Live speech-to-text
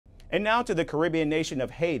And now to the Caribbean nation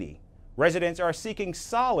of Haiti. Residents are seeking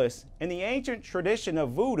solace in the ancient tradition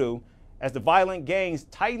of voodoo as the violent gangs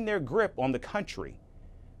tighten their grip on the country.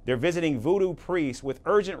 They're visiting voodoo priests with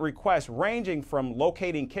urgent requests ranging from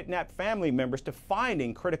locating kidnapped family members to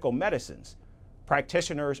finding critical medicines.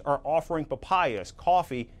 Practitioners are offering papayas,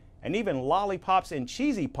 coffee, and even lollipops and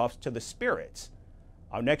cheesy puffs to the spirits.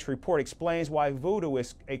 Our next report explains why voodoo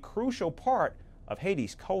is a crucial part of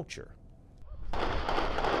Haiti's culture.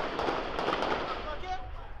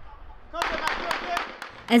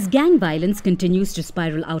 As gang violence continues to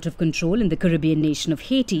spiral out of control in the Caribbean nation of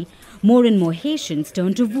Haiti, more and more Haitians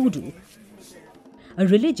turn to voodoo, a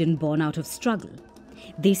religion born out of struggle.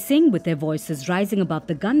 They sing with their voices rising above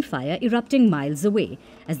the gunfire erupting miles away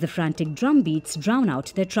as the frantic drum beats drown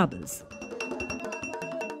out their troubles.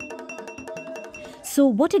 So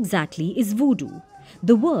what exactly is voodoo?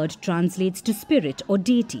 The word translates to spirit or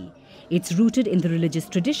deity. It's rooted in the religious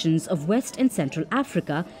traditions of West and Central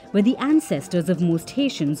Africa, where the ancestors of most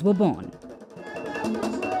Haitians were born.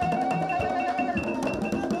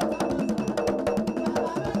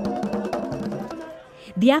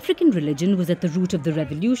 The African religion was at the root of the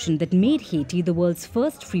revolution that made Haiti the world's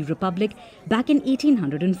first free republic back in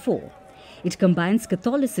 1804. It combines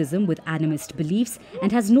Catholicism with animist beliefs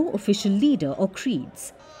and has no official leader or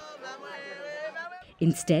creeds.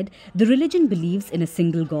 Instead, the religion believes in a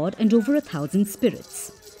single god and over 1,000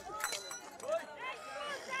 spirits.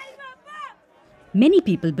 Many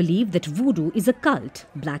people believe that voodoo is a cult,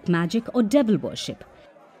 black magic or devil worship.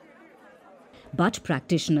 But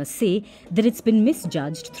practitioners say that it's been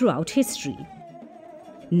misjudged throughout history.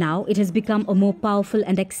 Now it has become a more powerful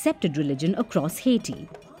and accepted religion across Haiti.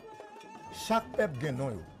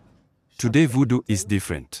 Today voodoo is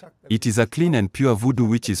different. It is a clean and pure voodoo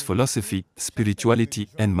which is philosophy, spirituality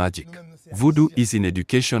and magic. Voodoo is in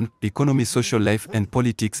education, economy, social life and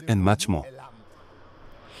politics and much more.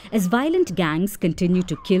 As violent gangs continue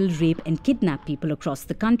to kill, rape and kidnap people across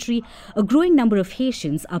the country, a growing number of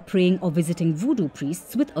Haitians are praying or visiting voodoo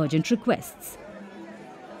priests with urgent requests.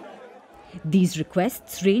 These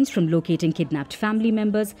requests range from locating kidnapped family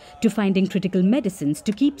members to finding critical medicines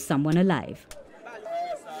to keep someone alive.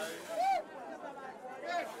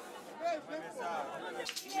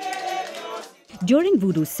 During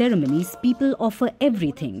voodoo ceremonies, people offer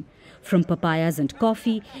everything, from papayas and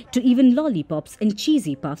coffee to even lollipops and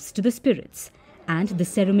cheesy puffs to the spirits. And the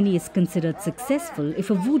ceremony is considered successful if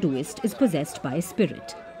a voodooist is possessed by a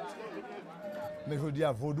spirit.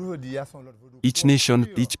 Each nation,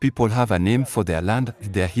 each people have a name for their land,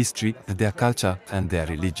 their history, their culture and their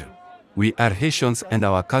religion. We are Haitians and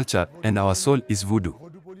our culture and our soul is voodoo.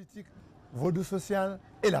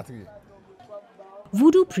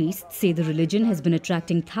 Voodoo priests say the religion has been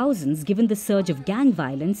attracting thousands given the surge of gang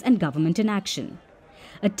violence and government inaction.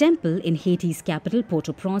 A temple in Haiti's capital,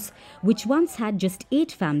 Port-au-Prince, which once had just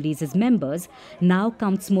 8 families as members, now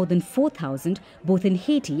counts more than 4,000 both in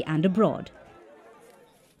Haiti and abroad.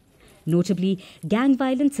 Notably, gang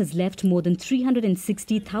violence has left more than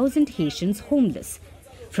 360,000 Haitians homeless.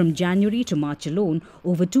 From January to March alone,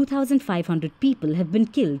 over 2,500 people have been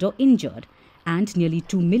killed or injured, and nearly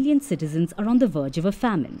 2 million citizens are on the verge of a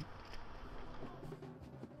famine.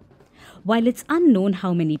 While it's unknown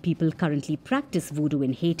how many people currently practice voodoo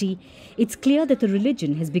in Haiti, it's clear that the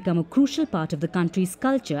religion has become a crucial part of the country's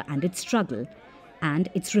culture and its struggle. And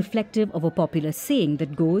it's reflective of a popular saying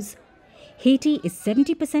that goes, Haiti is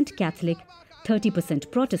 70% Catholic,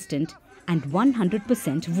 30% Protestant, and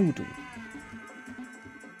 100% voodoo.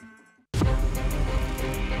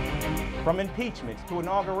 From impeachments to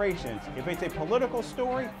inaugurations, if it's a political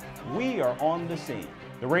story, we are on the scene.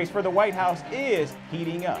 The race for the White House is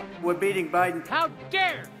heating up. We're beating Biden. How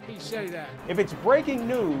dare he say that? If it's breaking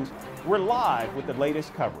news, we're live with the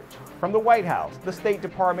latest coverage. From the White House, the State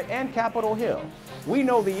Department, and Capitol Hill, we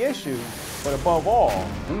know the issues, but above all,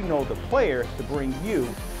 we know the players to bring you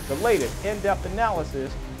the latest in-depth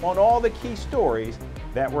analysis on all the key stories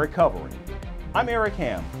that we're covering. I'm Eric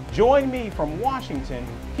Ham. Join me from Washington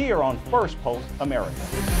here on Firstpost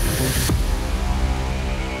America.